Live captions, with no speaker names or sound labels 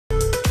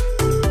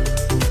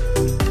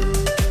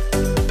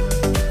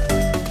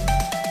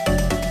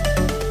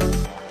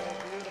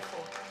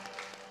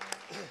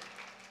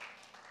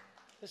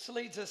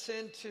leads us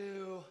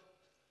into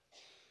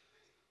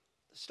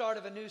the start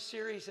of a new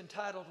series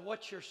entitled,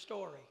 What's Your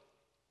Story?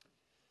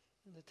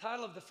 And the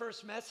title of the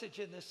first message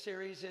in this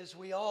series is,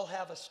 We All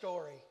Have a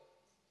Story.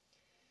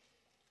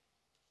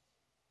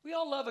 We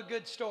all love a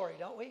good story,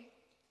 don't we?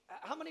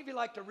 How many of you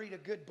like to read a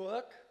good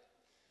book?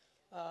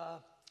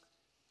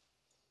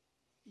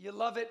 You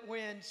love it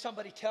when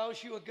somebody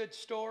tells you a good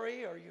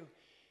story, or you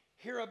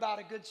hear about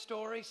a good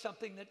story,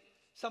 something that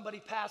somebody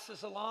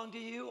passes along to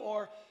you.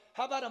 Or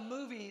how about a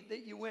movie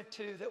that you went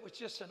to that was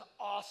just an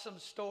awesome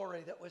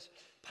story that was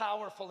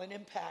powerful and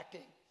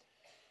impacting?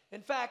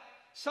 In fact,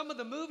 some of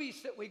the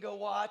movies that we go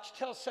watch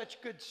tell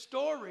such good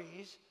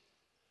stories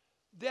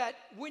that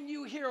when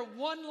you hear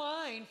one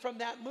line from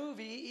that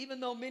movie,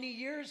 even though many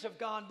years have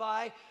gone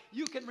by,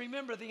 you can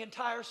remember the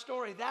entire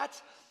story.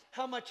 That's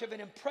how much of an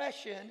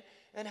impression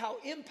and how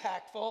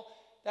impactful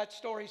that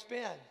story's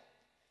been.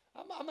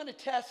 I'm going to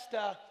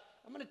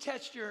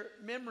test your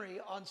memory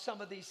on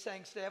some of these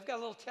things today. I've got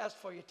a little test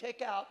for you.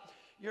 Take out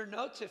your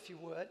notes if you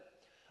would.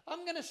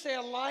 I'm going to say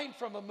a line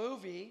from a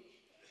movie,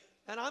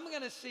 and I'm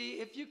going to see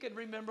if you can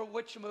remember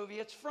which movie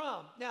it's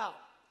from. Now,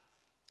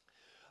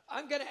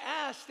 I'm going to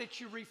ask that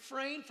you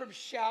refrain from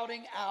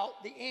shouting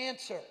out the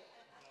answer.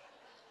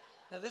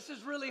 Now, this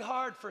is really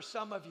hard for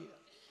some of you.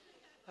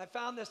 I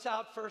found this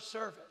out first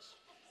service.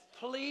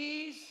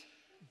 Please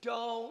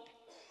don't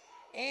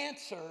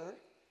answer.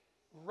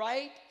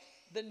 Write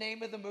the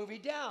name of the movie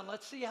down.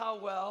 Let's see how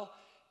well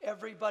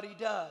everybody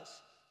does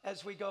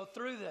as we go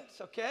through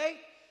this, okay?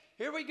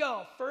 Here we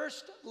go.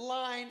 First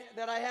line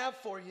that I have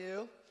for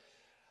you.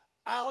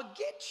 I'll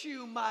get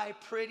you, my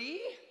pretty,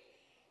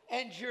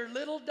 and your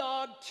little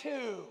dog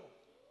too.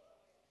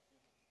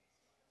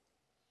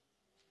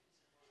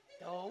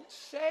 Don't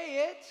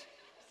say it.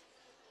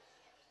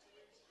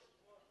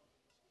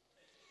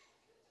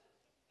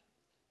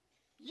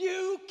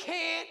 You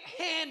can't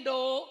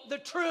handle the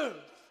truth.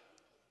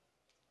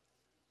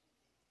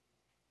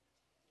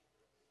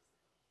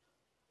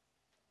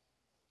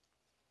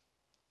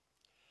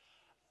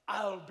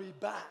 I'll be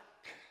back.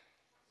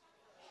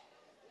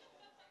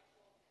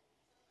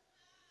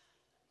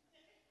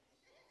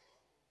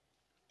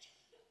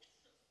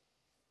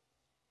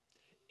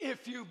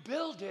 If you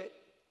build it,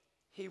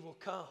 he will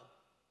come.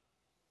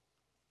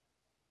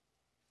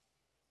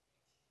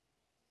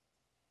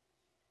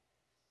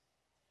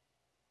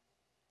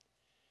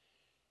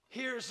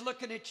 Here's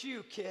looking at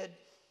you, kid.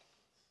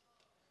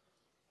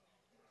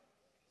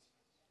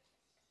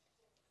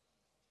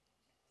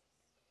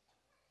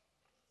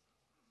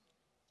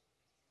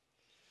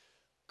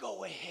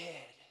 Go ahead,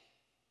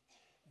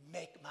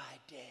 make my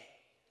day.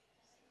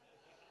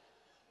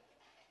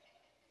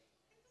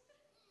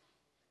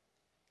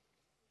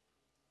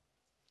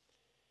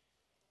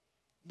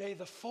 May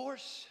the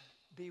force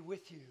be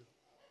with you.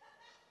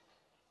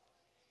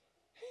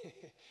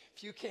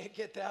 If you can't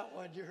get that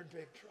one, you're in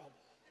big trouble.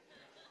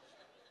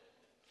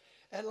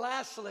 And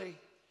lastly,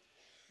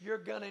 you're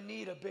going to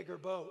need a bigger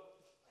boat.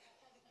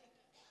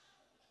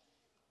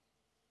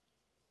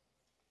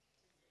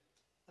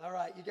 All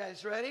right, you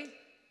guys ready?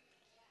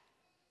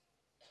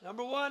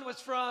 Number one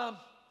was from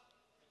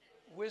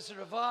Wizard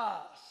of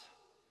Oz.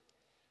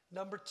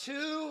 Number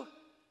two,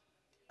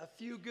 A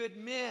Few Good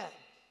Men.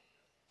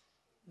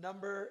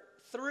 Number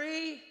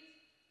three,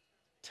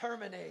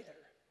 Terminator.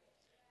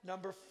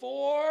 Number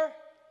four,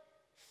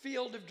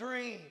 Field of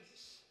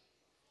Dreams.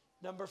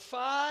 Number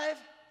five,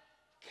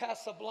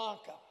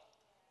 Casablanca.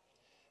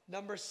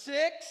 Number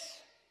six,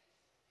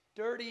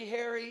 Dirty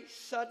Harry,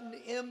 Sudden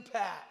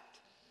Impact.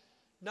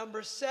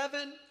 Number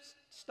seven,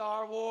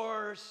 Star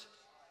Wars.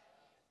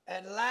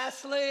 And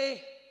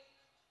lastly,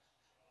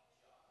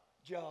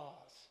 Jaws.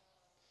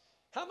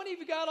 How many of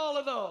you got all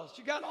of those?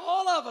 You got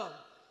all of them.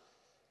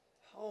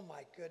 Oh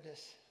my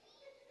goodness.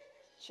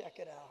 Check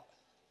it out.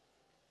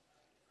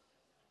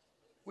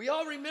 We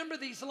all remember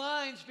these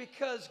lines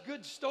because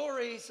good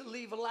stories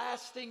leave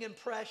lasting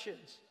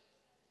impressions.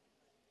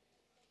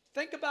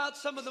 Think about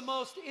some of the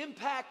most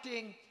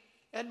impacting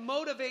and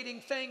motivating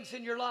things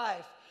in your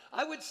life.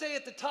 I would say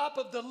at the top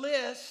of the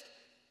list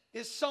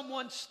is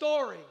someone's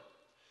story.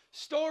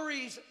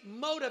 Stories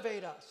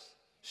motivate us.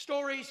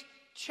 Stories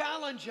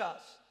challenge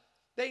us.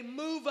 They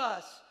move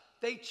us.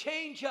 They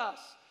change us.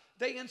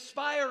 They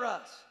inspire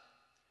us.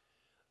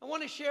 I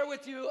want to share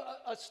with you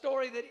a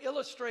story that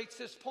illustrates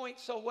this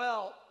point so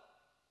well.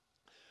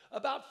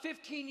 About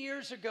 15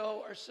 years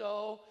ago or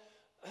so,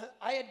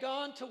 I had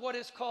gone to what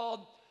is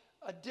called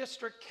a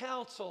district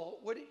council,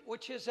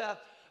 which is a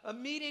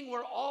meeting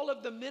where all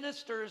of the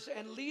ministers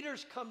and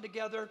leaders come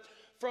together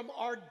from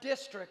our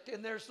district.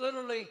 And there's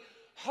literally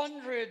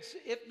hundreds,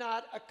 if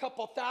not a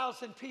couple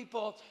thousand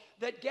people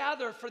that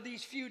gather for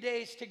these few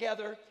days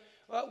together.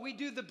 We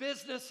do the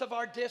business of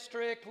our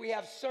district. We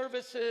have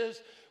services.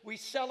 We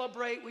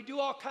celebrate. We do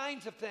all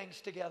kinds of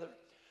things together.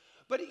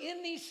 But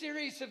in these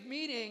series of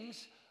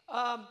meetings,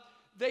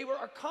 they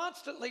are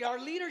constantly, our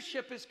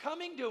leadership is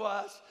coming to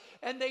us,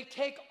 and they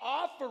take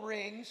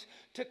offerings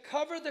to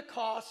cover the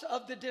costs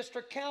of the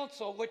district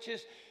council, which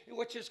is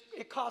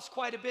it costs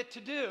quite a bit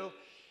to do.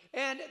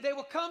 And they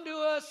will come to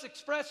us,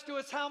 express to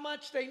us how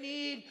much they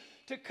need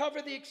to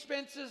cover the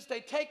expenses.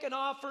 They take an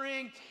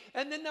offering,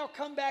 and then they'll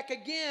come back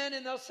again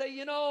and they'll say,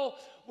 you know,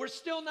 we're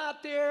still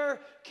not there.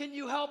 Can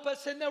you help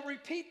us? And they'll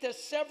repeat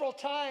this several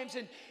times.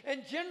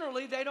 And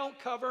generally, they don't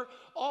cover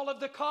all of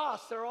the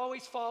costs. They're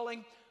always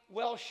falling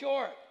well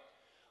short.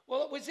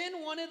 Well, it was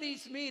in one of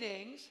these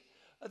meetings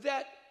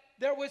that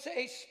there was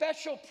a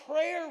special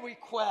prayer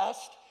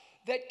request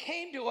that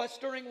came to us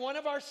during one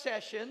of our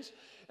sessions.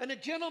 And a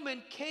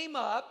gentleman came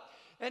up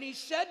and he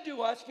said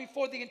to us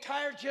before the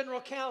entire general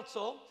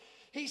council,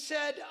 he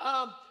said,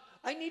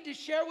 I need to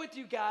share with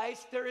you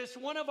guys, there is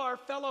one of our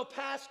fellow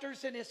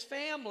pastors and his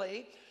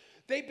family.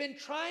 They've been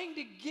trying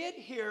to get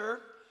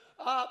here,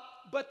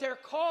 but their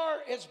car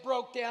is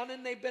broke down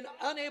and they've been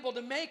unable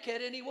to make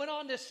it. And he went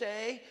on to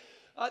say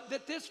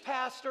that this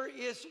pastor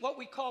is what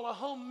we call a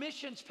home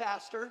missions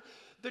pastor.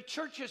 The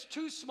church is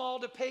too small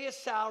to pay his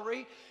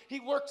salary. He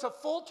works a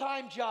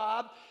full-time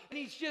job. And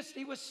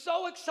he was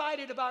so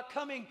excited about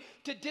coming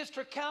to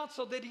district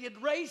council that he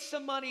had raised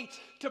some money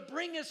to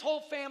bring his whole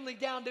family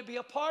down to be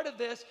a part of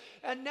this.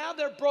 And now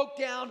they're broke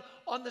down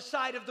on the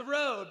side of the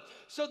road.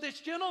 So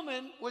this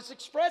gentleman was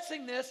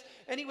expressing this,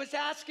 and he was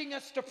asking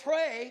us to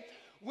pray.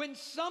 When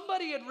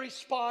somebody had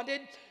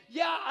responded,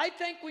 yeah, I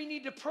think we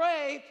need to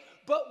pray,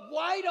 but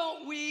why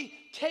don't we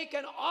take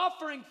an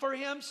offering for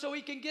him so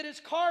he can get his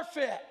car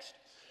fixed?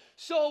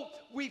 So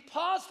we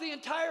pause the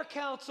entire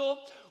council.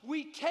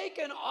 We take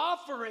an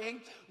offering.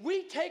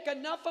 We take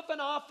enough of an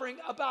offering.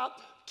 About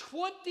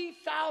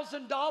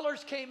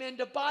 $20,000 came in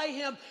to buy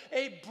him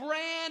a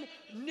brand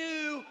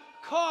new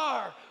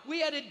car.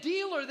 We had a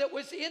dealer that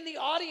was in the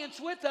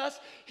audience with us.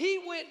 He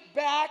went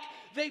back.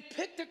 They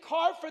picked a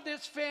car for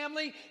this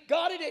family,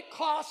 got it at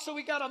cost, so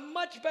we got a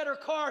much better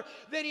car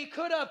than he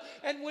could have.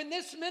 And when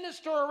this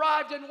minister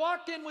arrived and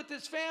walked in with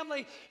his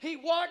family, he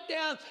walked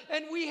down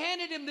and we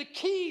handed him the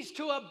keys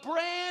to a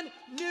brand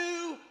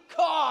new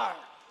car.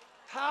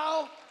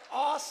 How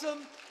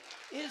awesome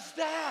is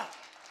that?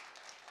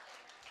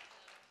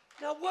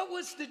 Now, what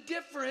was the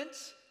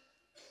difference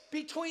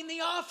between the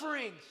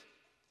offerings?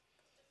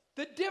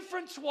 The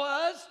difference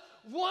was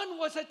one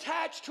was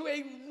attached to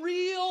a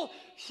real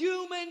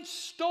human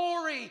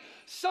story,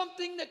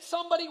 something that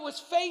somebody was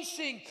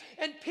facing,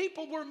 and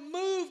people were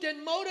moved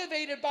and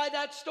motivated by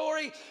that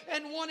story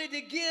and wanted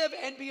to give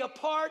and be a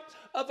part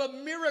of a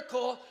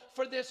miracle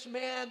for this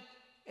man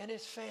and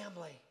his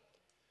family.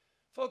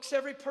 Folks,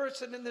 every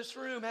person in this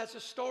room has a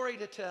story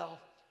to tell.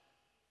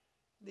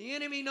 The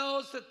enemy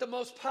knows that the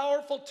most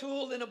powerful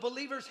tool in a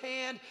believer's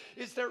hand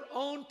is their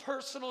own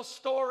personal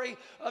story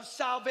of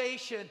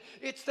salvation.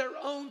 It's their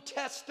own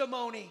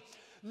testimony.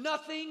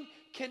 Nothing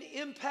can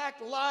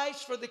impact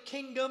lives for the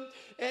kingdom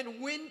and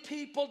win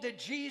people to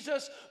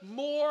Jesus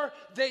more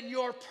than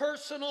your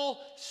personal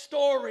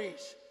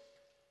stories.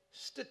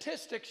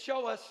 Statistics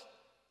show us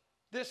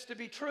this to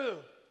be true.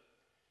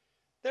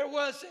 There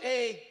was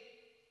a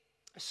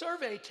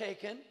survey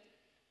taken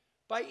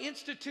by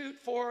Institute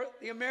for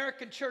the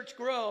American Church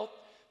Growth.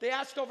 They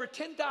asked over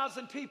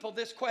 10,000 people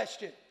this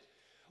question: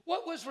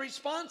 what was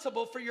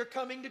responsible for your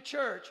coming to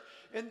church?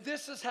 And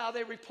this is how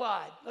they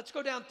replied. Let's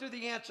go down through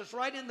the answers,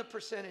 right in the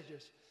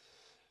percentages.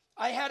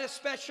 I had a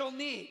special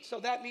need, so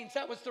that means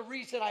that was the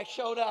reason I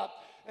showed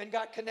up and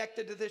got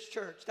connected to this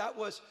church. That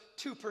was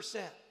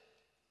 2%.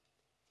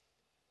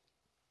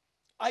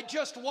 I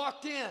just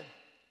walked in,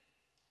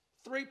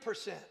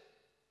 3%.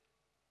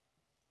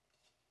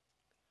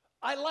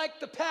 I like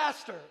the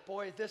pastor.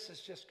 Boy, this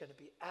is just going to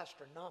be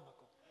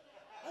astronomical.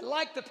 I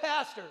like the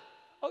pastor.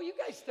 Oh, you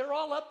guys, they're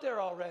all up there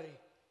already.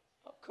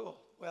 Oh, cool.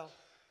 Well,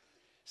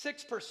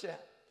 6%.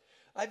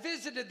 I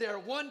visited there,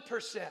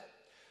 1%.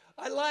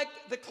 I like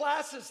the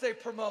classes they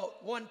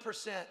promote,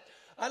 1%.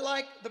 I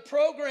like the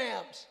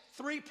programs,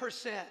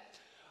 3%.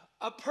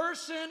 A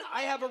person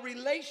I have a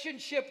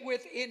relationship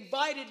with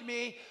invited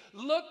me.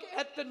 Look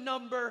at the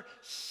number,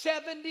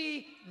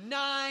 79%.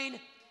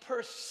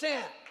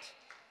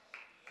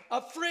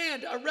 A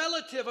friend, a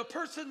relative, a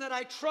person that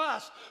I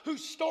trust,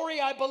 whose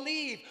story I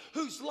believe,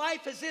 whose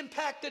life has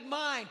impacted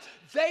mine.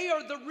 They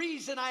are the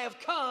reason I have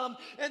come,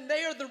 and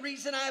they are the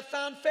reason I have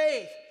found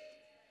faith.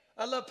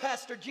 I love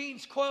Pastor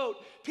Gene's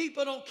quote,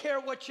 people don't care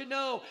what you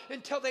know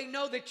until they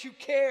know that you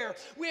care.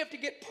 We have to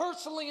get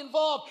personally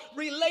involved,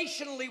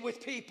 relationally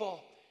with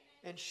people,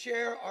 and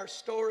share our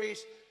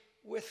stories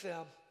with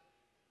them.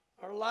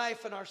 Our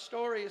life and our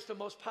story is the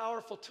most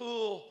powerful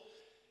tool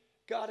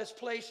God has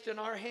placed in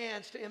our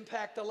hands to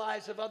impact the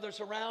lives of others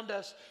around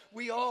us.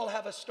 We all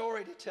have a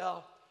story to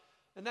tell.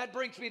 And that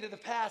brings me to the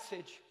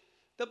passage.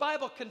 The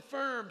Bible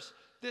confirms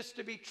this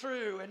to be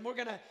true, and we're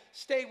going to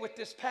stay with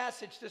this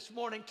passage this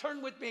morning.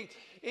 Turn with me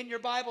in your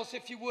Bibles,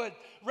 if you would,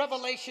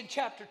 Revelation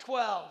chapter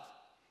 12.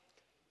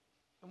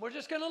 And we're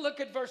just going to look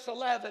at verse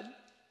 11.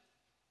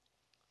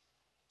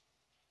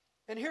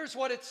 And here's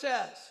what it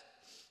says.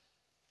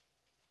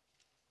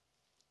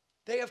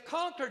 They have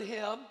conquered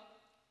him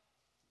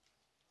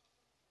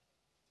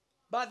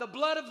by the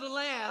blood of the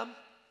Lamb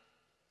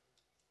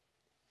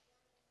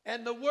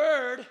and the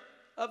word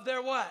of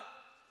their what?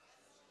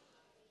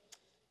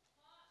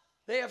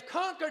 They have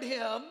conquered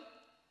him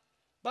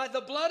by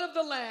the blood of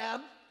the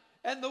Lamb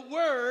and the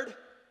word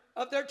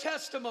of their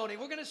testimony.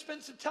 We're going to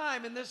spend some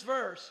time in this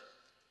verse.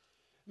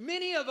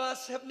 Many of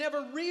us have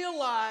never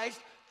realized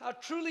how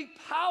truly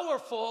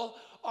powerful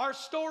our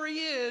story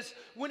is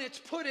when it's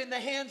put in the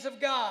hands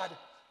of God.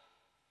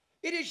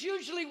 It is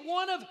usually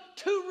one of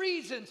two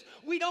reasons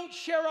we don't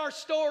share our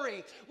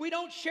story. We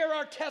don't share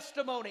our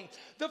testimony.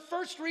 The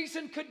first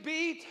reason could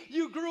be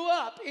you grew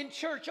up in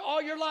church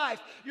all your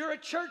life. You're a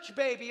church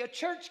baby, a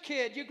church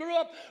kid. You grew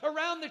up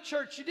around the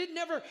church. You didn't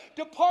ever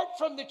depart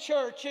from the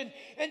church.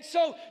 And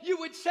so you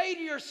would say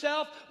to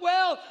yourself,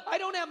 well, I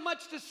don't have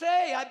much to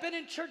say. I've been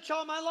in church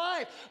all my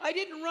life. I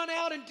didn't run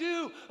out and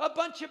do a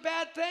bunch of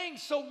bad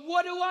things. So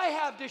what do I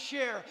have to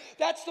share?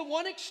 That's the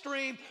one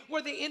extreme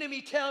where the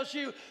enemy tells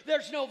you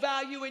there's no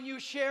value in you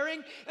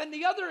sharing. And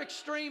the other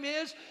extreme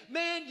is,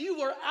 man, you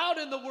were out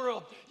in the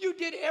world. You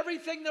did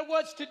everything there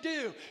was to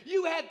do.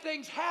 You had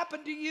things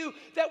happen to you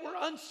that were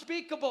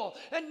unspeakable.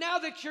 And now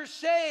that you're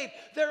saved,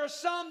 there are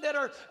some that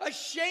are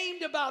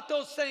ashamed about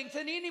those things.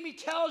 And the enemy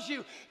tells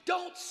you,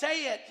 don't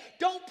say it.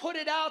 Don't put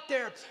it out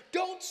there.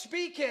 Don't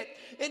speak it.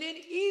 And in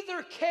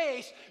either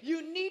case,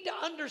 you need to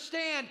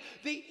understand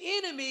the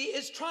enemy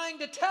is trying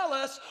to tell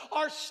us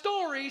our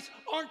stories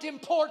aren't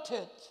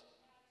important.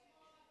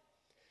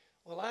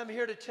 Well, I'm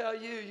here to tell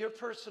you your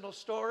personal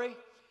story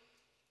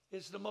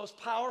is the most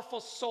powerful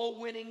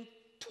soul-winning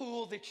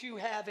tool that you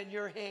have in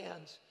your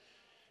hands.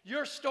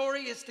 Your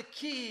story is the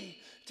key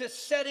to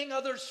setting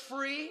others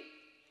free,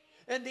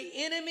 and the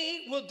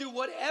enemy will do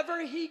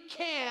whatever he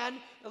can,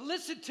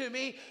 listen to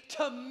me,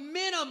 to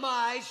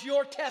minimize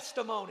your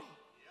testimony.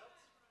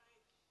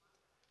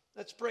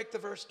 Let's break the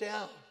verse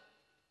down.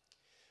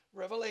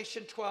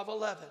 Revelation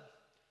 12:11.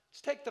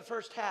 Let's take the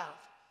first half.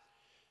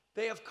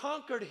 They have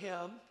conquered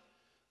him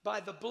by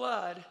the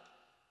blood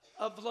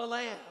of the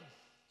Lamb.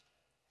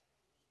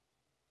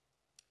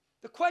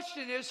 The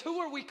question is, who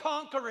are we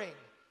conquering?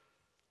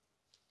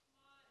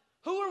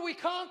 Who are we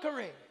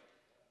conquering?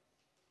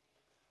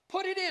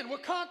 Put it in. We're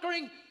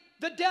conquering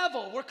the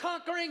devil. We're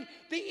conquering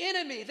the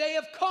enemy. They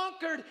have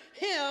conquered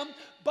him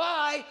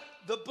by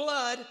the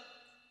blood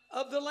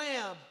of the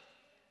Lamb.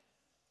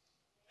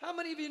 How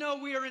many of you know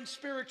we are in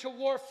spiritual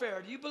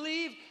warfare? Do you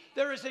believe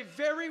there is a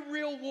very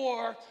real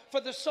war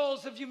for the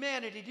souls of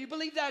humanity? Do you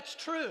believe that's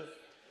true?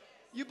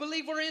 You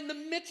believe we're in the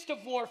midst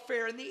of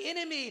warfare and the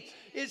enemy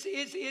is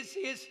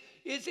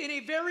in a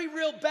very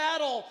real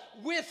battle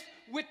with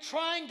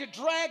trying to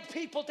drag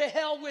people to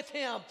hell with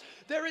him.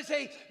 There is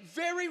a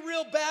very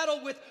real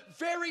battle with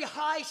very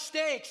high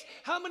stakes.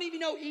 How many of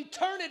you know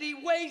eternity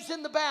weighs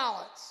in the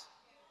balance?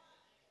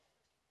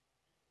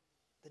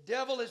 The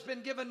devil has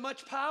been given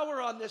much power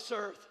on this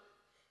earth.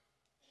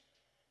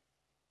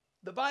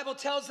 The Bible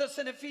tells us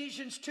in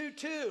Ephesians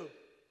 2:2.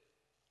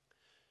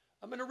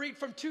 I'm going to read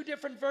from two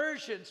different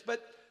versions,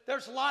 but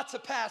there's lots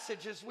of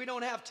passages. We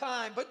don't have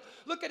time. But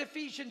look at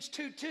Ephesians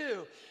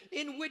 2:2,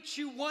 in which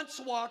you once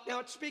walked. Now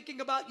it's speaking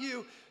about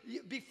you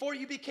before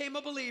you became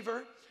a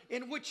believer,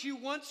 in which you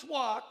once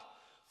walked,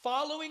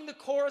 following the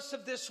course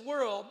of this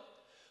world,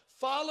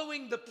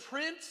 following the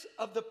prince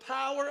of the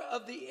power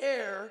of the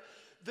air,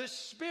 the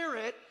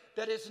spirit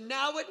that is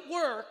now at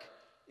work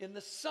in the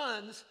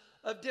sons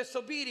of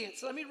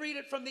disobedience. Let me read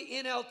it from the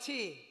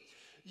NLT.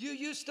 You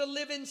used to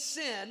live in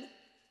sin,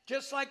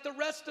 just like the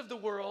rest of the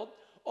world,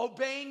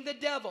 obeying the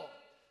devil,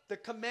 the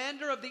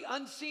commander of the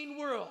unseen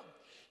world.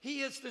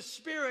 He is the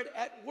spirit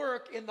at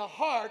work in the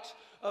hearts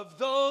of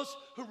those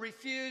who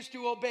refuse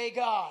to obey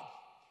God.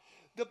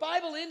 The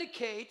Bible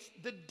indicates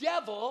the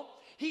devil,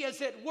 he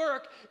is at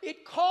work.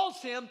 It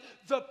calls him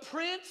the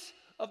prince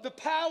of the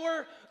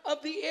power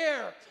of the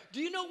air.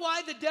 Do you know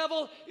why the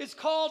devil is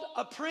called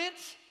a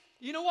prince?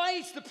 You know why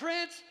he's the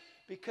prince?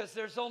 Because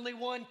there's only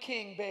one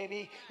king,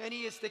 baby, and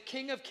he is the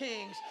King of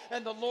Kings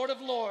and the Lord of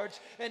Lords,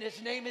 and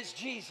his name is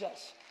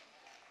Jesus.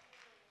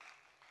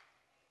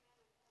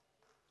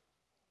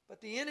 But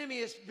the enemy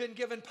has been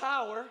given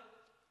power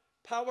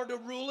to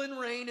rule and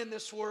reign in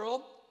this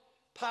world,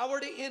 power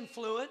to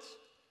influence,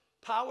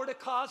 power to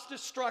cause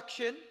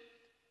destruction.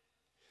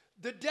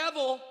 The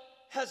devil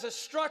has a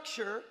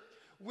structure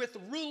with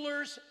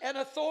rulers and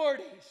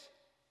authorities.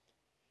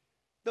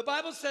 The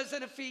Bible says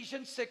in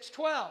Ephesians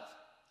 6:12,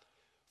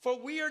 for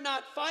we are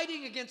not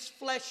fighting against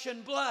flesh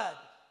and blood,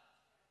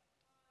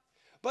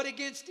 but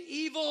against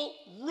evil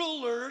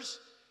rulers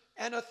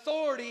and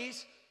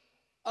authorities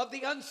of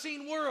the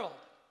unseen world,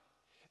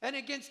 and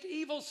against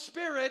evil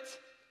spirits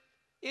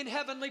in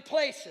heavenly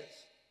places.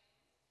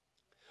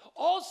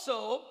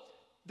 Also,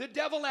 the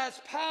devil has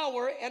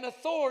power and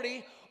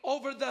authority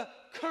over the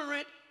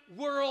current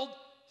world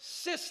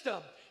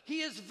system.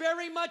 He is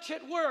very much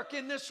at work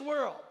in this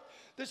world.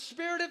 The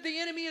spirit of the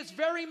enemy is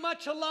very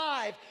much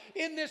alive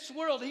in this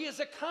world. He is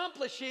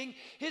accomplishing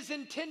his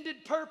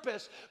intended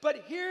purpose.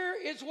 But here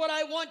is what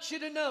I want you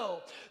to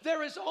know.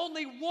 There is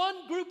only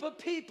one group of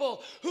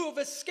people who have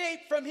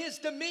escaped from his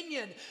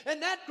dominion,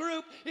 and that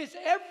group is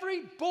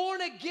every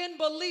born-again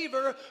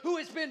believer who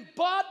has been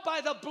bought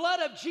by the blood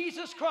of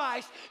Jesus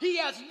Christ. He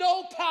has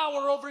no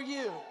power over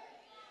you.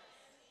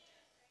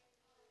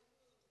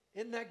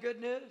 Isn't that good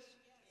news?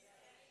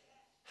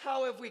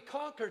 How have we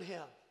conquered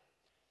him?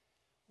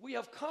 We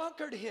have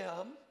conquered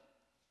him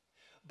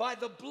by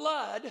the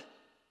blood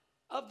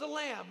of the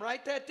Lamb.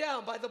 Write that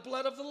down, by the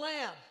blood of the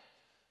Lamb.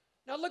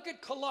 Now look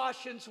at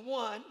Colossians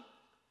 1,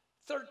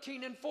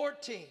 13 and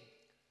 14.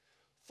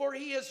 For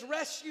he has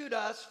rescued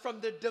us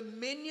from the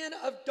dominion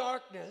of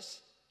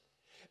darkness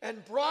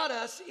and brought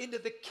us into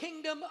the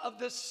kingdom of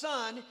the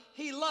Son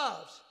he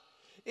loves,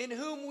 in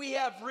whom we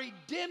have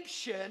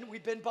redemption,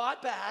 we've been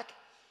bought back,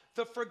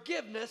 the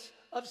forgiveness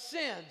of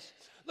sins.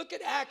 Look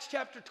at Acts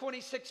chapter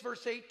 26,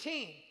 verse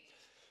 18.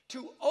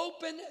 To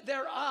open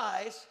their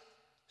eyes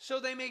so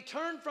they may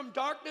turn from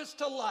darkness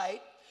to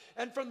light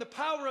and from the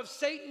power of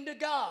Satan to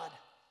God.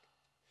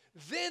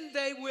 Then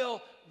they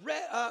will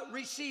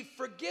receive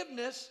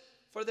forgiveness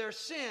for their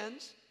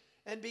sins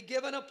and be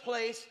given a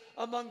place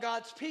among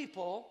God's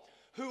people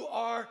who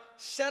are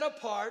set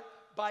apart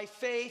by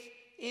faith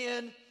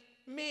in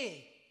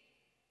me.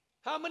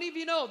 How many of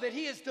you know that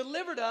he has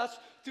delivered us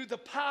through the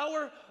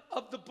power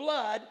of the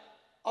blood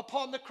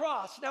upon the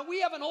cross? Now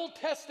we have an Old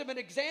Testament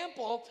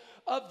example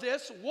of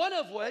this, one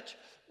of which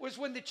was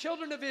when the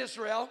children of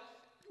Israel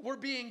were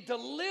being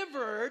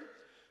delivered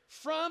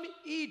from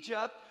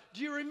Egypt.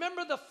 Do you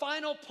remember the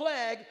final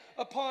plague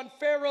upon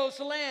Pharaoh's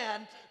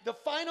land? The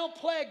final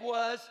plague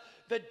was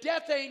the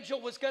death angel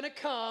was going to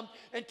come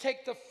and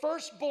take the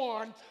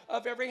firstborn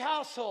of every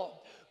household.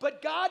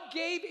 But God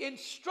gave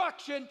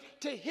instruction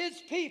to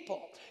his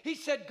people. He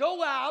said,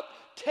 go out,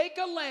 take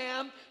a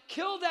lamb,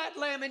 kill that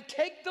lamb, and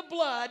take the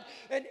blood,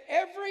 and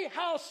every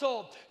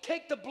household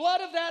take the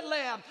blood of that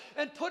lamb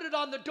and put it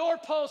on the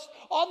doorpost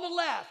on the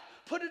left,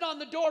 put it on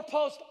the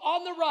doorpost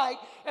on the right,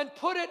 and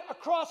put it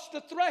across the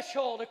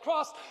threshold,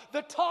 across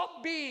the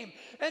top beam.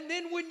 And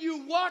then when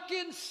you walk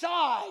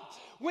inside,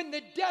 when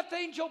the death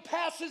angel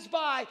passes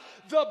by,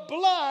 the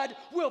blood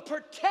will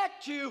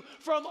protect you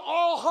from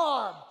all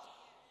harm.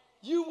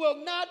 You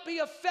will not be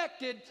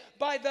affected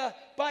by the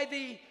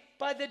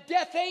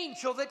death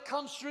angel that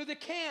comes through the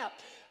camp.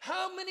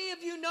 How many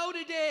of you know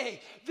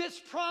today this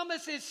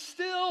promise is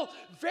still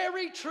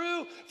very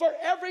true for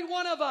every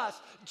one of us?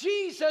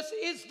 Jesus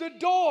is the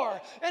door,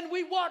 and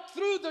we walk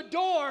through the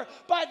door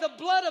by the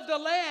blood of the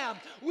Lamb.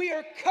 We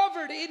are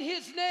covered in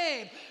his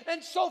name.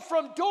 And so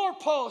from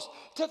doorpost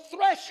to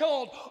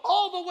threshold,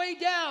 all the way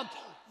down,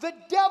 the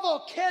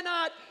devil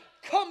cannot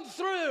come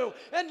through.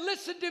 And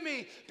listen to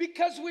me,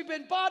 because we've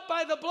been bought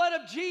by the blood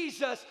of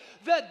Jesus,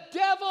 the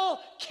devil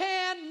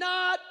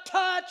cannot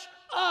touch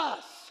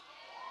us.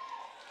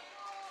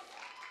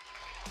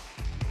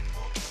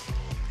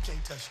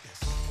 Can't touch this.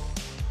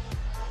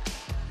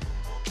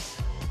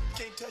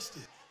 Can't touch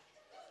it.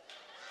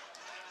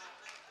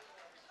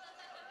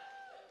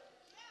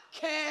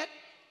 Can't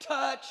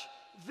touch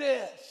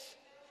this.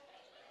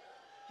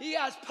 He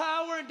has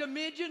power and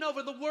dominion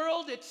over the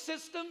world, its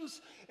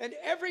systems, and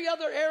every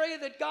other area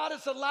that God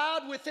has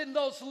allowed within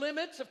those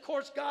limits. Of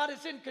course, God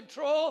is in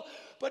control,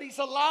 but he's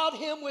allowed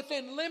him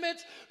within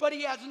limits, but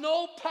he has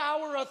no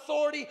power or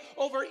authority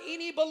over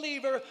any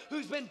believer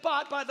who's been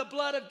bought by the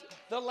blood of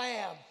the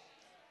Lamb.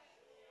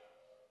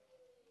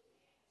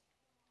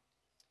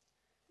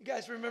 You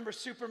guys remember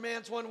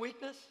Superman's one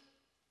weakness?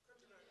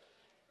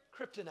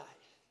 Kryptonite.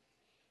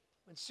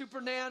 When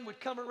Superman would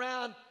come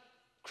around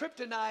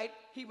kryptonite,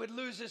 he would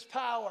lose his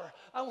power.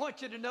 I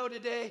want you to know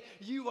today,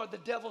 you are the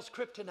devil's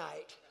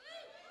kryptonite.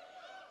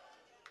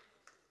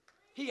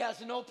 He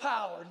has no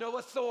power, no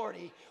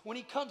authority. When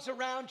he comes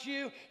around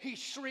you, he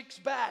shrinks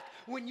back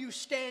when you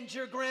stand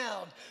your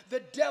ground. The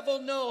devil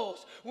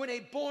knows when a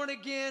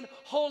born-again,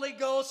 Holy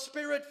Ghost,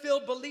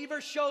 Spirit-filled believer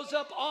shows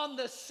up on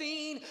the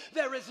scene,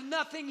 there is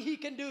nothing he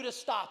can do to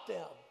stop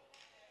them.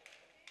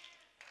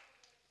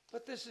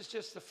 But this is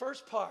just the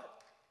first part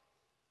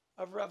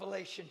of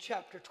Revelation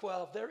chapter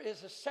 12. There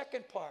is a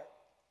second part.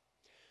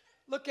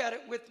 Look at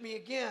it with me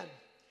again.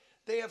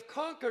 They have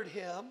conquered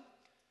him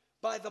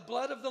by the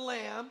blood of the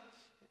Lamb.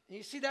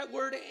 You see that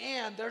word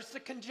and, there's the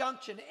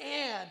conjunction,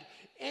 and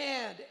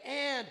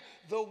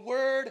the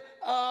word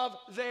of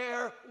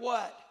their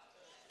what?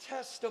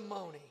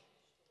 Testimony.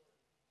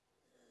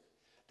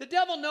 The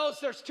devil knows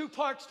there's two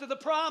parts to the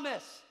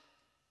promise.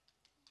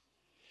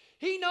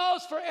 He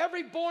knows for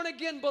every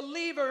born-again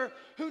believer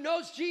who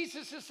knows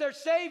Jesus is their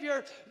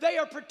Savior, they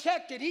are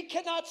protected. He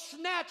cannot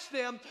snatch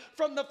them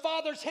from the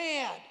Father's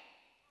hand.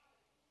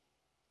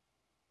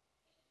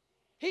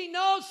 He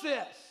knows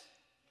this.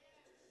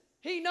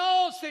 He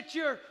knows that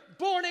you're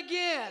born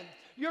again.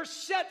 You're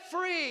set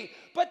free.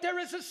 But there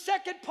is a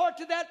second part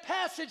to that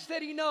passage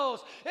that he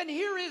knows. And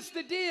here is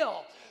the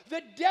deal.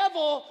 The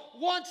devil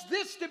wants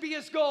this to be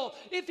his goal.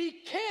 If he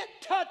can't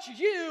touch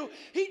you,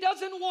 he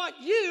doesn't want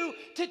you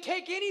to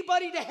take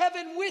anybody to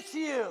heaven with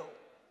you.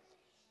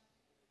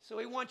 So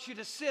he wants you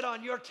to sit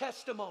on your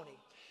testimony.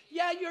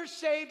 Yeah, you're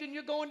saved and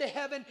you're going to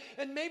heaven,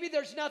 and maybe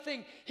there's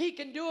nothing he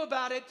can do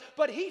about it,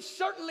 but he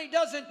certainly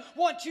doesn't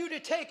want you to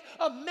take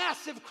a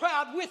massive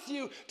crowd with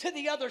you to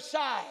the other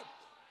side.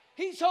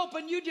 He's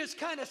hoping you just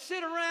kind of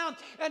sit around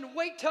and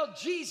wait till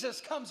Jesus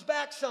comes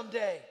back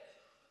someday.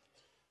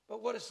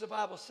 But what does the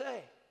Bible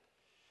say?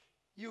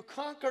 You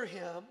conquer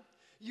him,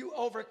 you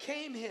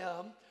overcame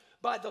him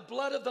by the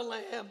blood of the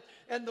Lamb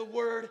and the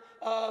word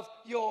of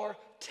your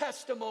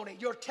testimony.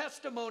 Your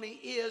testimony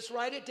is,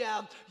 write it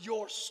down,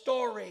 your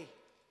story.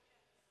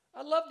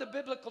 I love the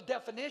biblical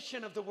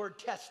definition of the word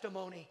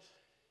testimony.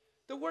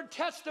 The word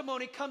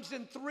testimony comes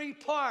in three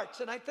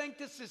parts, and I think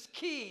this is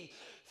key.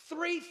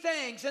 Three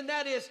things, and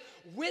that is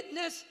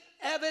witness,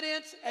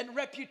 evidence, and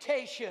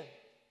reputation.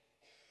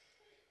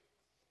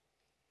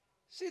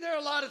 See, there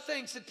are a lot of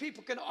things that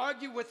people can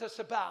argue with us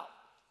about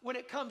when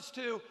it comes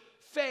to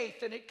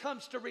faith and it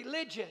comes to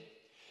religion.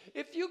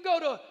 If you go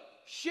to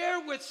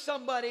share with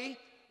somebody,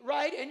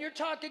 right, and you're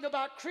talking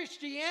about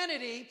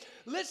Christianity,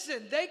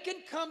 listen, they can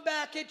come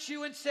back at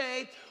you and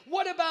say,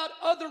 what about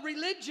other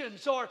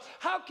religions? Or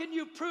how can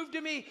you prove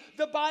to me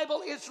the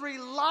Bible is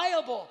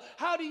reliable?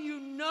 How do you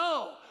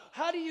know?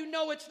 How do you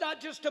know it's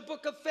not just a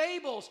book of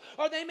fables?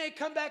 Or they may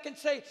come back and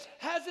say,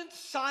 hasn't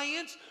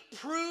science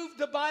proved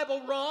the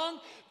Bible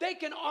wrong? They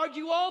can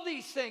argue all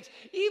these things.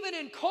 Even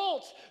in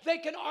cults, they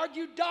can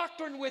argue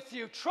doctrine with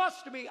you.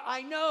 Trust me,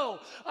 I know.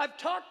 I've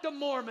talked to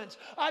Mormons.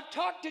 I've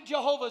talked to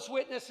Jehovah's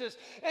Witnesses,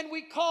 and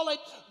we call it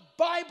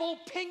Bible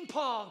ping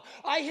pong.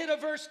 I hit a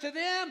verse to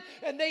them,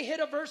 and they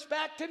hit a verse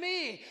back to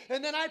me.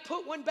 And then I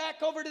put one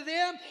back over to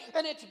them,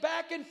 and it's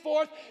back and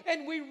forth,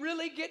 and we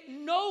really get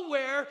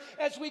nowhere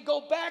as we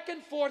go back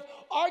and forth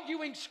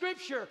arguing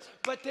Scripture.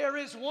 But there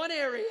is one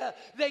area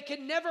they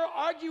can never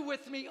argue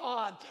with me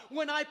on.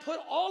 When I put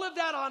all of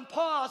that on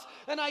pause,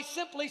 and I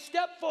simply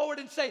step forward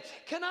and say,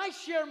 can I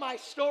share my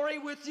story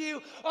with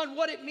you on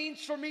what it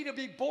means for me to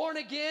be born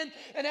again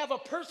and have a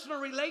personal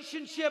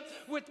relationship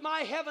with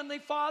my Heavenly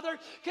Father?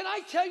 Can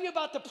I tell you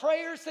about the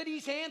prayers that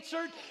He's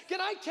answered? Can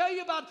I tell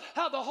you about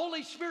how the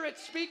Holy Spirit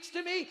speaks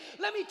to me?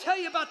 Let me tell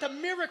you about the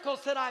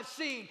miracles that I've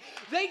seen.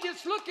 They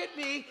just look at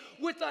me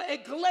with a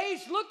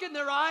glazed look in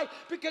their eye,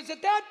 because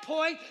at that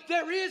point,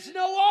 there is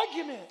no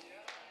argument.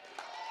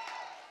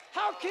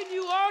 How can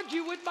you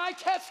argue with my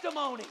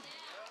testimony?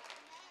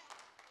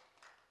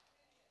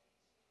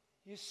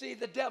 You see,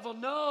 the devil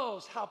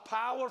knows how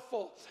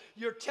powerful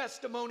your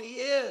testimony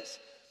is.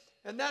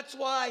 And that's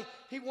why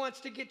he wants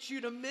to get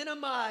you to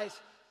minimize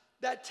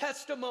that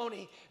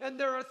testimony. And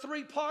there are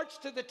three parts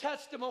to the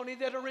testimony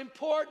that are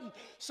important.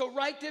 So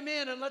write them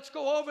in and let's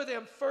go over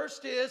them.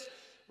 First is,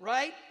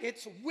 right,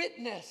 it's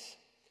witness.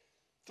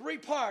 Three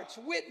parts.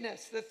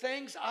 Witness, the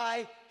things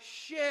I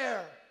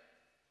share.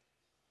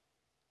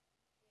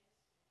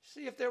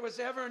 See, if there was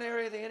ever an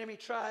area the enemy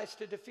tries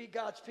to defeat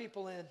God's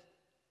people in,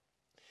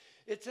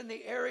 it's in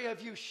the area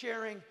of you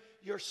sharing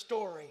your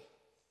story.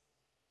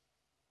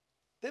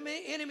 The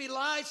enemy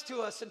lies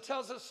to us and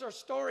tells us our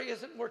story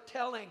isn't worth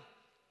telling.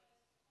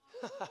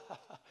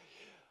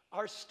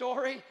 Our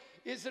story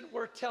isn't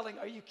worth telling.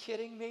 Are you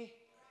kidding me?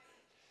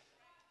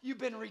 You've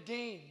been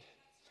redeemed.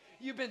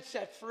 You've been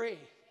set free.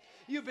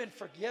 You've been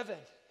forgiven.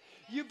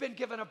 You've been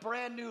given a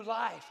brand new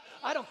life.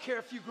 I don't care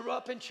if you grew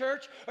up in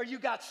church or you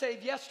got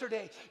saved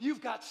yesterday.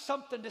 You've got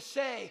something to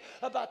say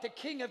about the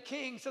King of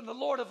Kings and the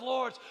Lord of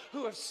Lords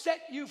who have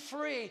set you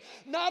free.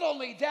 Not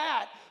only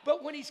that,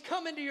 but when He's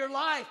come into your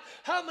life,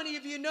 how many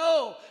of you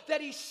know that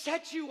He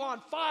set you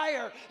on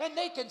fire and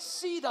they can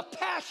see the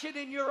passion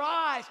in your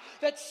eyes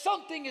that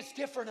something is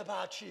different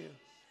about you?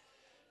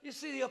 You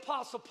see, the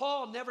Apostle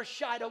Paul never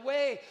shied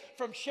away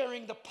from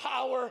sharing the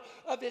power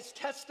of his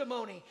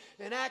testimony.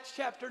 In Acts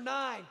chapter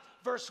 9,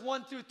 verse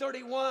 1 through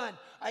 31,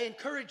 I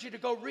encourage you to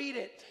go read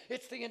it.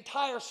 It's the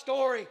entire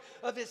story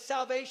of his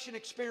salvation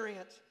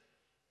experience.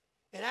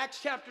 In Acts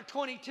chapter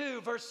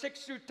 22, verse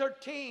 6 through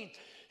 13,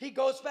 he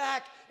goes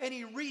back and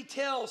he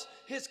retells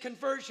his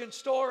conversion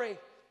story.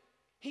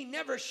 He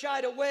never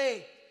shied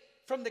away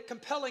from the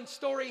compelling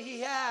story he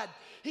had.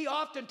 He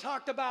often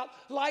talked about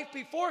life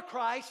before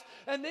Christ,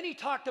 and then he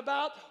talked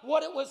about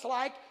what it was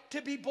like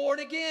to be born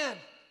again.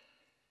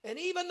 And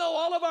even though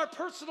all of our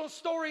personal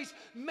stories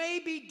may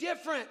be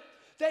different,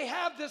 they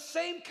have the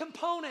same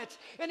components.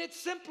 And it's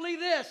simply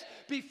this: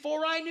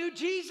 before I knew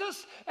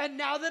Jesus and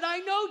now that I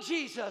know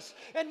Jesus.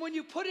 And when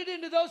you put it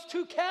into those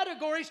two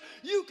categories,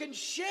 you can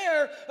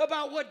share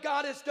about what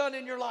God has done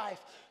in your life.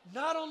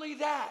 Not only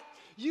that,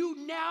 you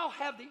now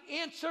have the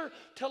answer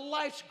to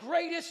life's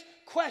greatest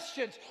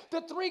questions.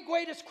 The three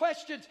greatest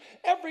questions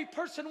every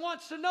person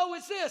wants to know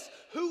is this: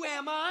 who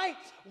am I?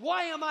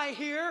 Why am I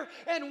here?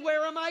 And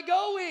where am I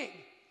going?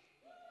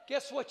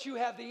 Guess what you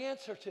have the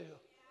answer to?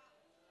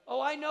 Oh,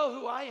 I know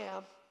who I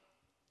am.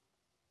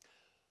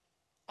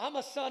 I'm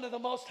a son of the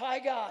Most High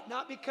God,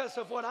 not because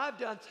of what I've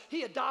done.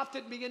 He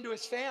adopted me into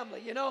His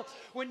family. You know,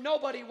 when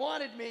nobody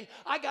wanted me,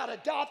 I got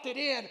adopted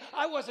in.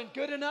 I wasn't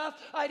good enough.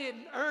 I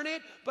didn't earn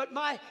it, but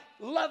my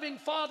loving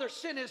Father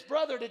sent His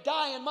brother to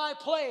die in my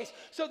place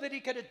so that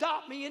He could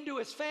adopt me into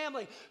His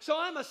family. So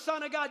I'm a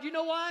son of God. You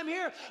know why I'm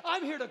here?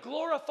 I'm here to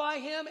glorify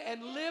Him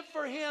and live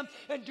for Him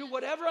and do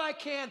whatever I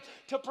can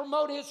to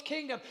promote His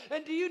kingdom.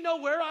 And do you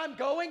know where I'm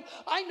going?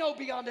 I know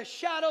beyond a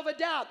shadow of a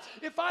doubt,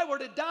 if I were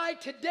to die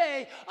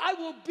today, I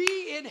will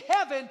be in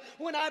heaven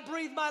when I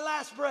breathe my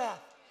last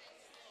breath.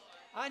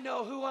 I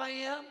know who I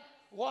am.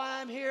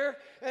 why I'm here,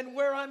 and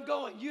where I'm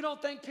going. You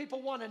don't think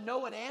people want to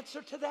know an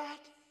answer to that?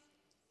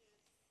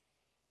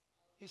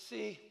 You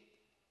see,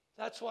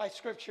 that's why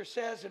Scripture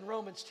says in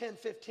Romans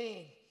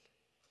 10:15,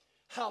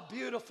 how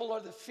beautiful are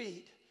the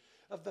feet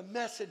of the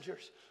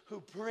messengers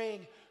who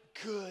bring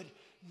good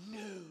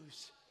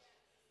news.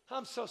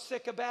 I'm so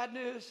sick of bad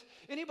news.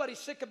 Anybody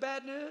sick of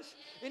bad news?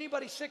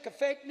 Anybody sick of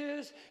fake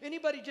news?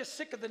 Anybody just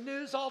sick of the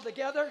news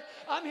altogether?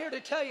 I'm here to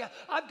tell you,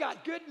 I've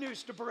got good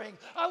news to bring.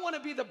 I want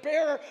to be the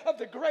bearer of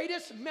the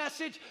greatest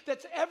message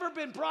that's ever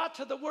been brought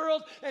to the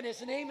world, and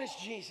his name is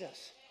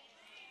Jesus.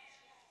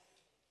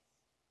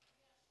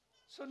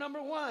 So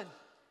number one,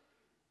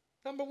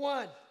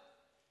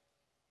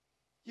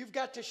 you've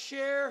got to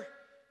share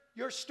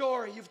your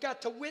story. You've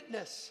got to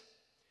witness.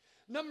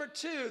 Number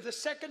two, the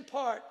second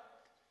part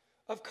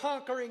of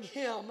conquering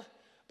him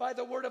by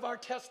the word of our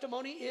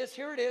testimony is,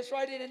 here it is,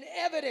 write it in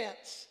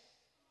evidence.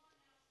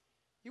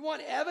 You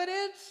want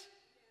evidence?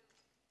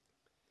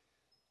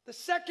 The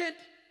second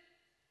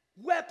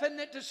weapon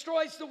that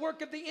destroys the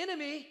work of the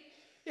enemy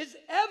is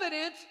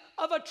evidence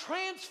of a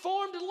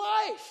transformed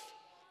life.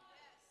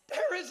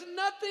 There is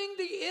nothing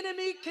the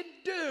enemy can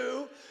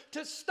do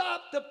to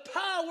stop the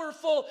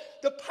powerful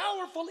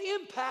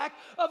impact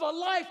of a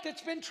life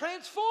that's been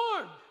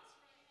transformed.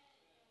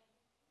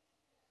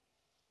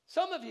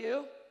 Some of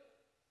you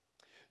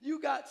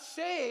got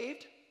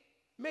saved.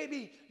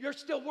 Maybe you're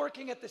still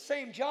working at the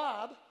same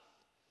job,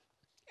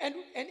 and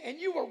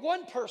you were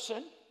one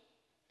person,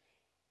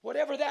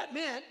 whatever that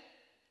meant.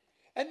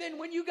 And then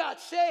when you got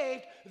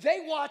saved,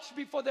 they watched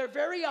before their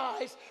very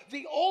eyes,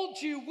 the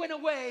old you went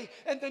away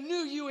and the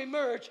new you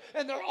emerged,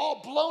 and they're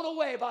all blown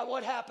away by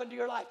what happened to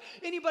your life.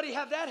 Anybody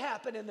have that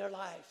happen in their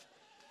life?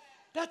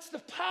 That's the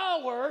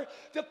power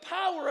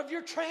of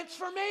your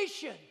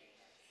transformation.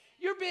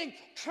 You're being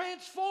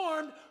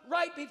transformed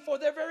right before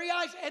their very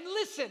eyes. And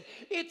listen,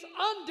 it's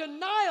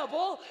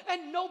undeniable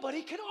and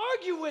nobody can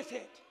argue with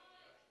it.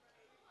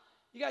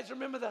 You guys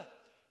remember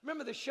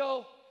the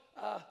show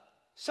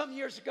some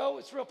years ago? It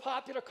was real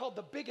popular, called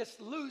The Biggest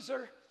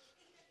Loser.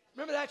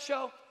 Remember that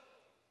show?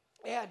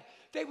 And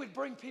they would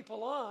bring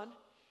people on,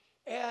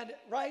 and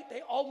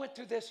they all went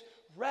through this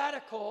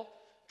radical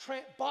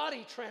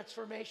body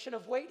transformation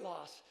of weight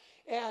loss.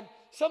 And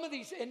some of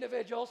these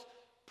individuals,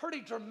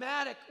 pretty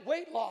dramatic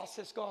weight loss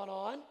has gone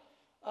on.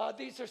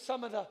 These are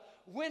some of the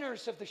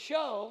winners of the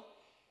show.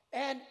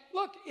 And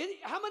look,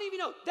 how many of you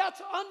know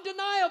that's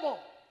undeniable?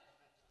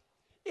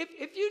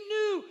 If you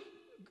knew,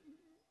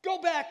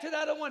 go back to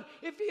that other one.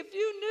 If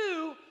you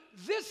knew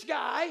this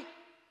guy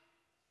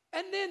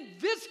and then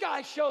this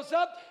guy shows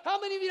up, how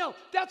many of you know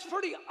that's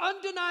pretty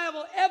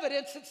undeniable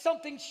evidence that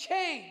something's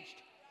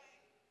changed?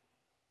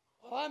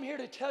 Well, I'm here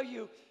to tell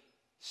you,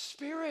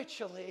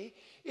 spiritually,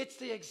 it's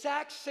the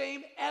exact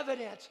same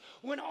evidence.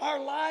 When our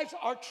lives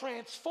are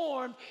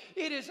transformed,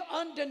 it is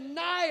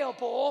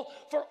undeniable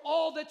for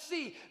all that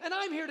see. And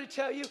I'm here to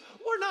tell you,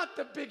 we're not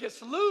the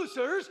biggest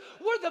losers,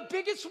 we're the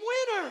biggest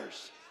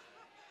winners.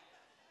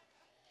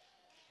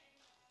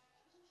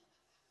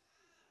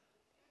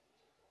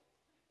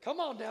 Come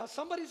on now,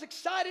 somebody's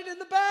excited in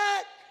the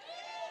back.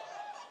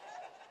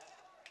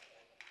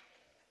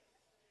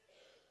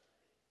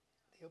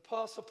 The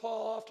Apostle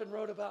Paul often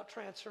wrote about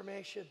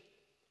transformation.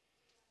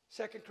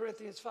 2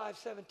 Corinthians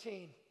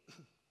 5:17.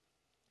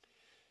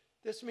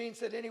 This means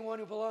that anyone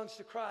who belongs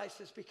to Christ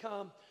has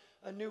become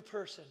a new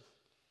person.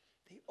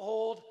 The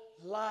old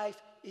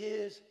life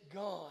is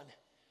gone.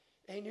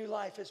 A new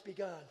life has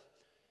begun.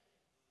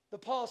 The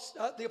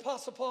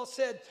Apostle Paul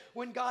said,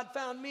 when God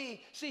found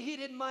me, see, he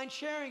didn't mind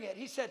sharing it.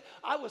 He said,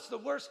 I was the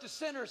worst of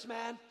sinners,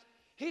 man.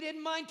 He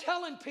didn't mind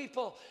telling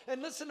people.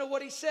 And listen to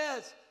what he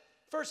says.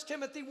 1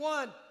 Timothy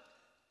 1.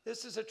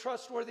 This is a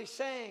trustworthy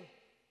saying,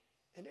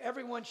 and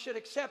everyone should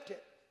accept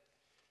it.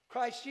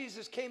 Christ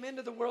Jesus came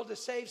into the world to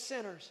save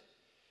sinners,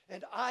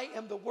 and I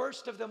am the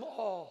worst of them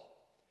all.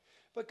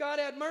 But God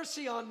had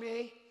mercy on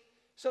me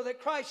so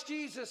that Christ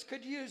Jesus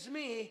could use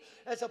me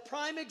as a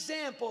prime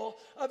example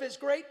of his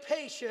great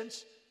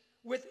patience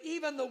with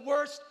even the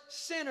worst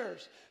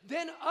sinners.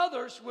 Then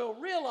others will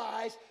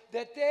realize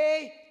that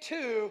they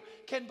too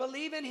can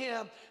believe in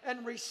him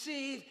and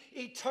receive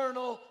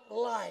eternal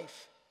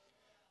life.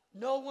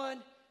 No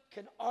one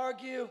can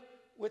argue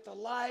with a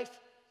life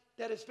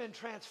that has been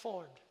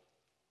transformed.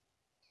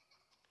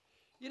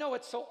 You know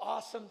what's so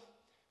awesome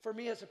for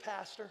me as a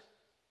pastor?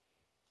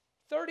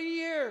 30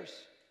 years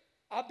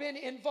I've been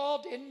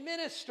involved in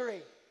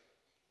ministry.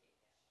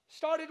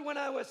 Started when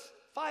I was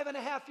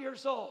 5.5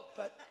 years old,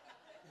 but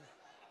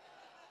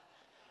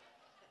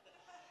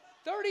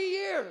 30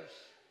 years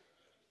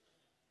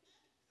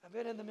I've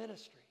been in the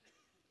ministry.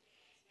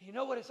 You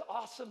know what is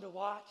awesome to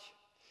watch?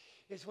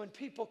 Is when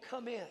people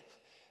come in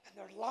and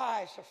their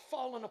lives are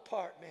falling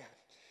apart,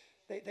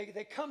 man.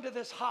 They come to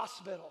this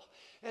hospital,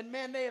 and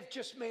man, they have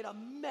just made a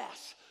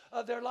mess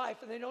of their life,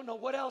 and they don't know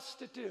what else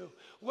to do,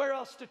 where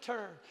else to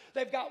turn.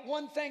 They've got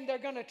one thing they're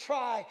going to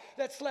try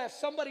that's left.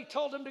 Somebody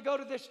told them to go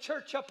to this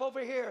church up over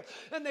here,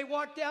 and they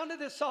walk down to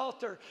this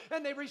altar,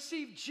 and they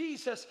receive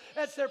Jesus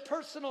as their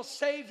personal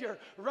Savior.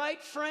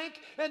 Right, Frank?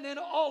 And then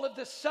all of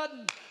a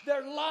sudden,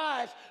 their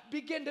lives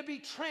begin to be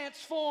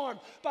transformed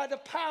by the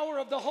power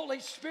of the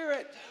Holy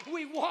Spirit.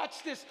 We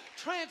watch this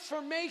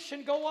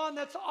transformation go on.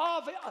 That's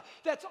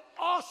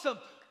awesome.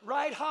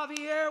 Right,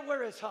 Javier?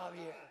 Where is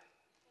Javier?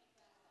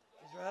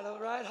 He's right, all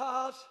right,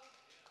 Hobbs.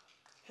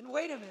 And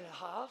wait a minute,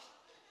 Hobbs.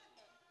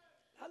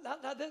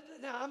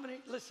 Now I'm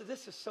going to, listen,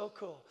 this is so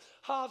cool.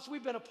 Hobbs,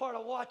 we've been a part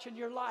of watching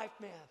your life,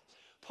 man.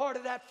 Part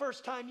of that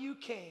first time you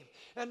came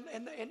and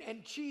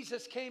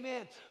Jesus came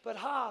in. But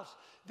Hobbs,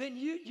 then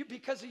you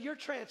because of your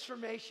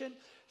transformation,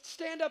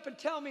 stand up and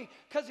tell me,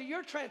 because of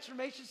your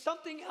transformation,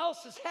 something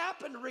else has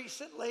happened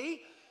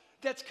recently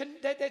that's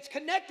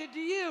connected to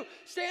you.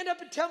 Stand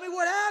up and tell me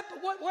what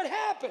happened. What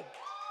happened?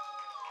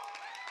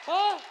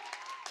 Huh?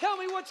 Tell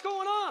me what's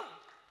going on.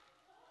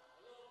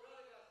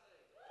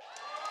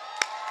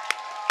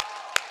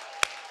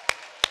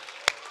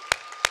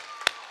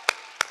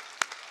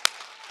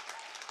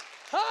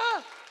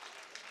 Huh?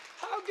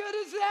 How good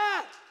is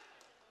that?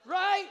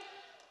 Right?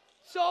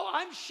 So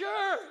I'm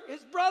sure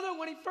his brother,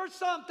 when he first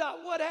saw him,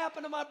 thought, what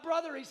happened to my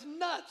brother? He's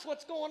nuts.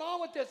 What's going on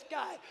with this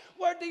guy?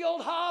 Where'd the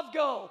old Hav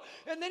go?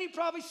 And then he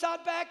probably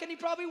sat back and he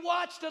probably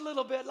watched a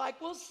little bit like,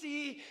 we'll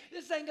see.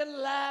 This ain't going to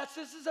last.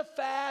 This is a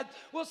fad.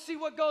 We'll see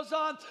what goes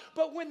on.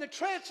 But when the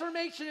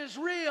transformation is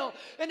real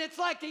and it's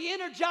like the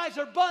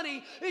Energizer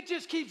Bunny, it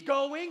just keeps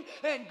going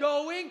and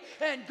going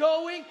and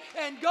going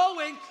and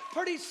going.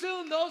 Pretty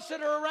soon, those that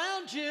are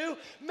around you,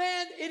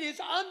 man, it is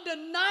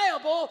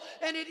undeniable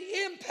and it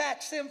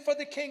impacts them for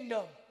the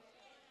kingdom.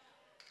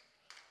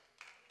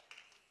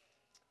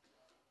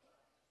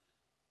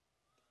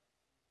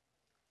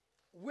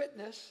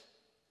 Witness.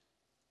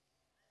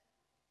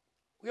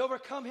 We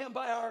overcome him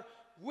by our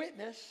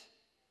witness.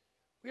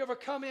 We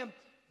overcome him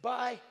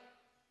by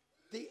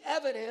the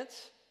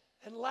evidence.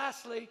 And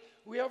lastly,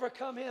 we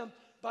overcome him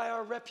by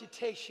our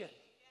reputation.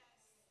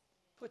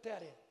 Put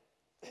that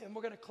in. And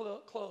we're going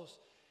to close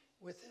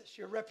with this.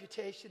 Your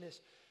reputation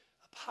is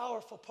a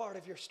powerful part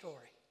of your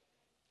story.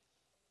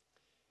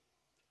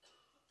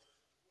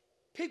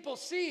 People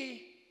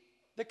see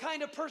the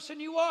kind of person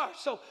you are.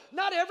 So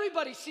not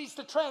everybody sees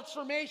the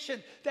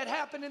transformation that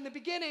happened in the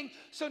beginning.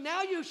 So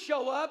now you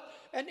show up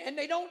and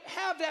they don't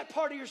have that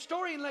part of your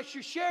story unless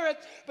you share it.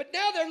 But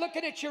now they're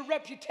looking at your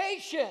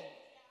reputation.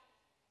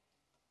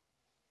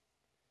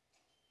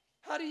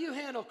 How do you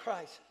handle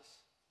crisis?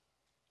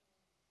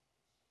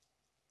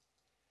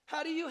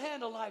 How do you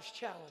handle life's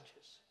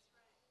challenges?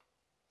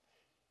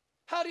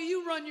 How do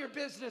you run your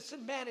business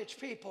and manage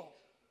people?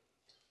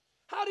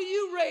 How do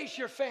you raise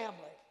your family?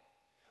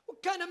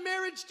 What kind of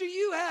marriage do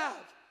you have?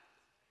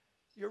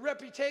 Your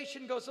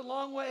reputation goes a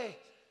long way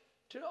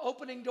to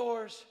opening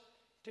doors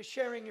to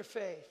sharing your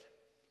faith.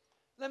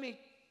 Let me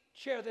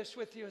share this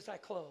with you as I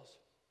close.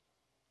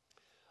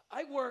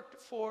 I worked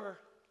for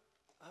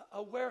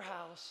a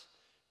warehouse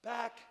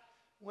back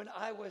when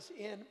I was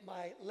in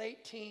my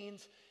late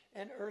teens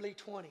and early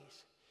 20s.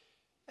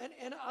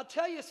 And I'll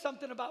tell you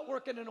something about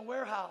working in a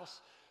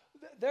warehouse.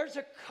 There's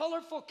a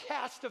colorful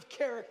cast of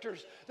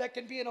characters that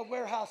can be in a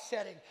warehouse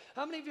setting.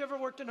 How many of you ever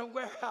worked in a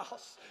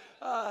warehouse?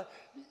 I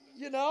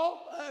mean,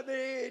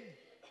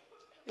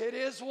 it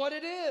is what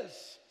it is.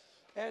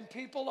 And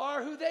people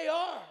are who they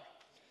are.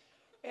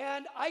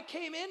 And I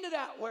came into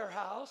that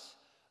warehouse.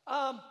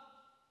 I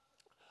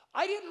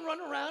didn't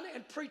run around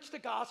and preach the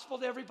gospel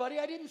to everybody.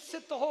 I didn't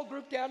sit the whole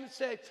group down and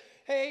say,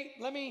 hey,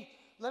 let me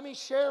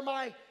share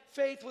my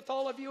faith with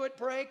all of you at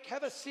break.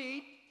 Have a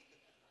seat.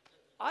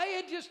 I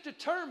had just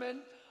determined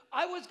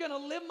I was going to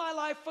live my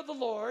life for the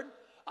Lord.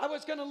 I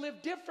was going to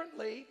live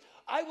differently.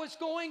 I was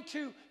going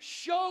to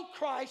show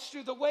Christ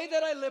through the way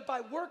that I live by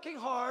working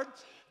hard,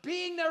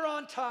 being there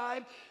on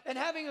time, and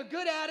having a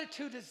good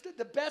attitude is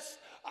the best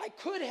I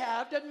could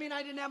have. Doesn't mean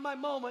I didn't have my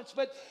moments,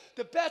 but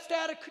the best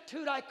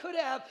attitude I could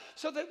have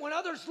so that when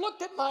others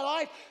looked at my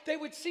life, they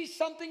would see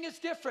something is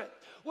different.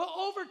 Well,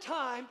 over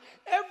time,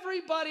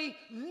 everybody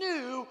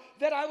knew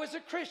that I was a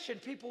Christian.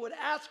 People would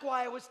ask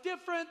why I was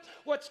different,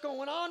 what's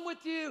going on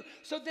with you.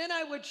 So then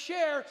I would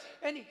share,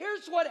 and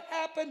here's what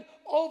happened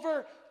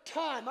over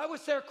time. I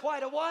was there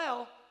quite a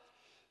while.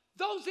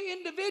 Those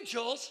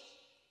individuals,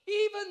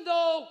 even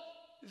though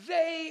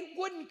they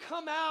wouldn't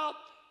come out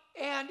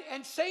and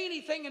say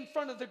anything in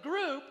front of the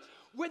group,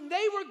 when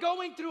they were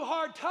going through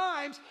hard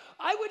times,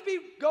 I would be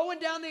going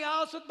down the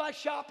aisles with my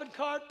shopping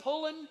cart,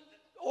 pulling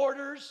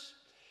orders.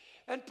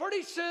 And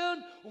pretty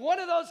soon, one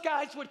of those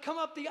guys would come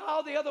up the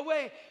aisle the other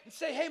way and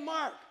say, hey,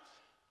 Mark,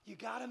 you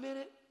got a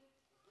minute?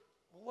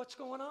 Well, what's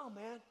going on,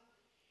 man?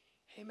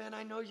 Hey, man,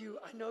 I know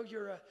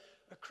you're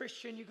a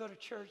Christian. You go to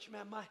church,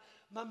 man.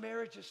 My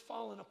marriage is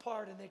falling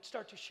apart. And they'd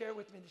start to share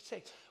with me and they'd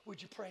say,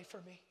 would you pray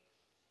for me?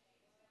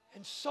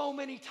 And so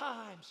many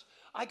times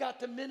I got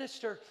to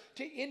minister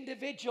to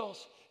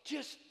individuals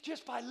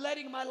just by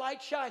letting my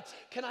light shine.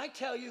 Can I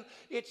tell you,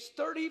 it's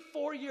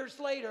 34 years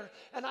later,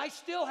 and I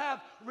still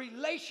have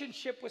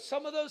relationship with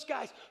some of those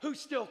guys who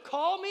still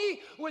call me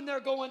when they're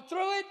going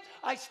through it.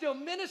 I still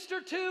minister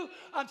to.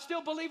 I'm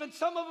still believing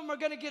some of them are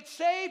going to get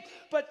saved.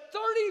 But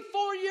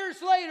 34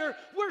 years later,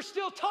 we're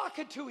still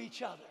talking to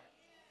each other.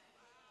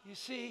 You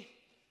see,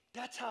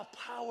 that's how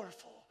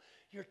powerful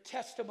your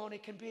testimony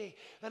can be.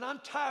 And I'm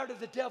tired of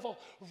the devil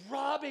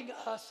robbing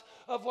us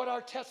of what our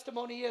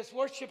testimony is.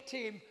 Worship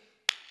team,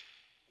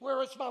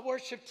 where is my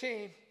worship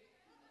team?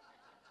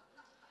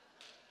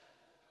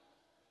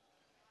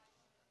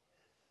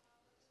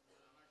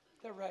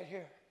 They're right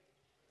here.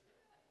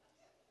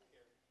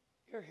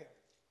 You're here.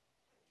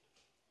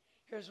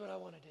 Here's what I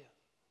want to do.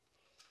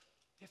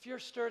 If you're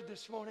stirred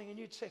this morning and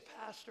you'd say,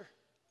 Pastor,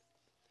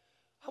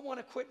 I want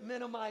to quit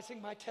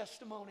minimizing my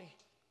testimony.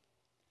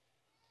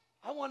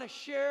 I want to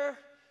share.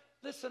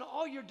 Listen,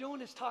 all you're doing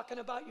is talking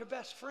about your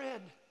best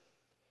friend.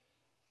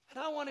 And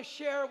I want to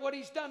share what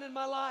he's done in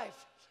my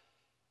life.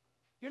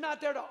 You're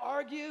not there to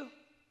argue.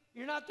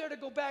 You're not there to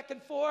go back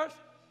and forth.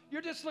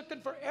 You're just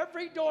looking for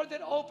every door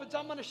that opens.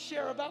 I'm going to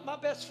share about my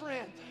best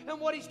friend and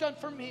what he's done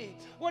for me,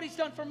 what he's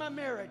done for my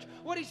marriage,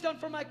 what he's done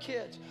for my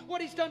kids,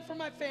 what he's done for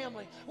my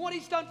family, what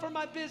he's done for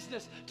my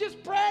business.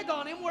 Just brag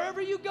on him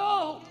wherever you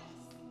go.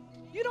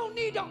 You don't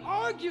need to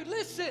argue.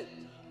 Listen,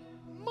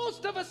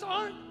 most of us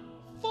aren't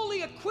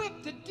fully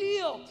equipped to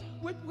deal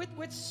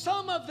with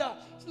some of the,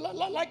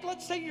 like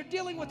let's say you're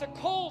dealing with a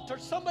cult or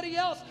somebody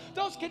else.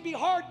 Those can be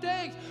hard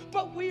things,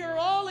 but we are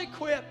all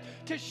equipped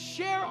to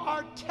share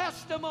our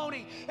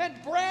testimony and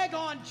brag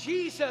on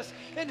Jesus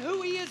and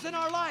who he is in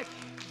our life.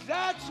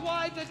 That's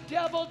why the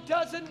devil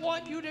doesn't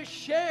want you to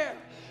share.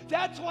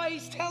 That's why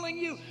he's telling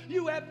you,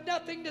 you have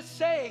nothing to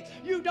say.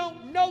 You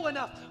don't know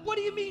enough. What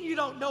do you mean you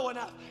don't know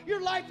enough?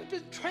 Your life has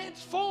been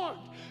transformed.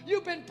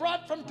 You've been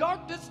brought from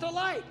darkness to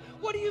light.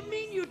 What do you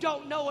mean you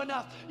don't know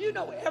enough? You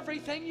know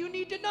everything you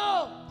need to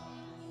know.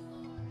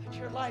 But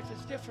your life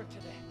is different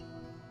today.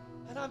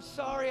 And I'm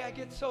sorry I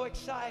get so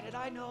excited.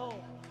 I know.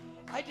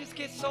 I just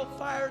get so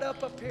fired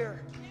up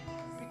here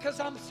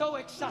because I'm so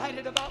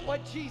excited about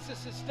what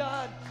Jesus has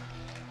done.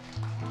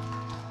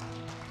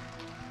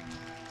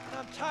 And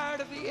I'm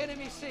tired of the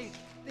enemy. See,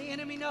 the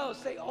enemy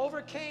knows they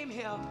overcame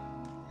him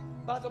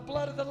by the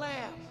blood of the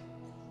Lamb.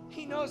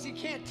 He knows he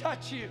can't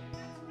touch you.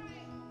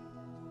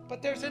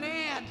 But there's an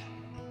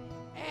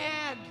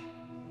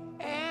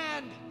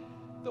and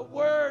the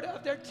word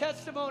of their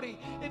testimony.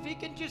 If he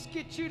can just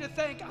get you to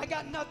think, I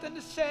got nothing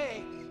to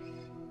say.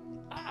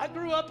 I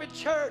grew up in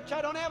church.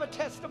 I don't have a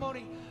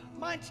testimony.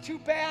 Mine's too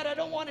bad. I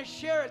don't want to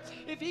share it.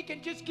 If he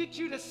can just get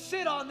you to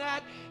sit on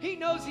that, he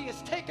knows he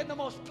has taken the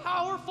most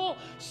powerful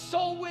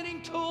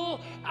soul-winning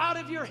tool out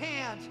of your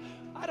hands.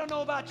 I don't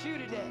know about you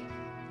today,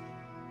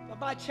 but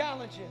my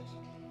challenge is,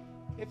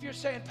 if you're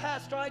saying,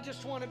 Pastor, I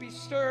just want to be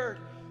stirred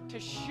to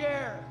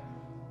share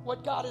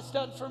what God has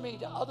done for me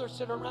to others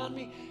that are around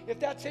me.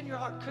 If that's in your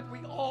heart, could we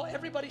all,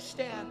 everybody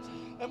stand,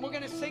 and we're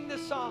going to sing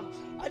this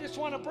song. I just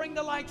want to bring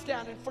the lights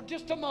down, and for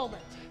just a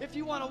moment, if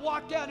you want to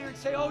walk down here and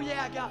say, oh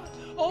yeah, God,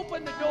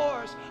 open the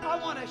doors. I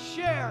want to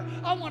share.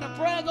 I want to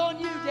brag on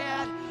you,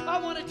 Dad. I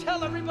want to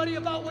tell everybody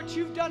about what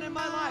you've done in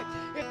my life.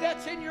 If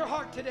that's in your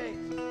heart today,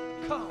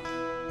 come.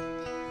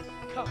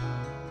 Come.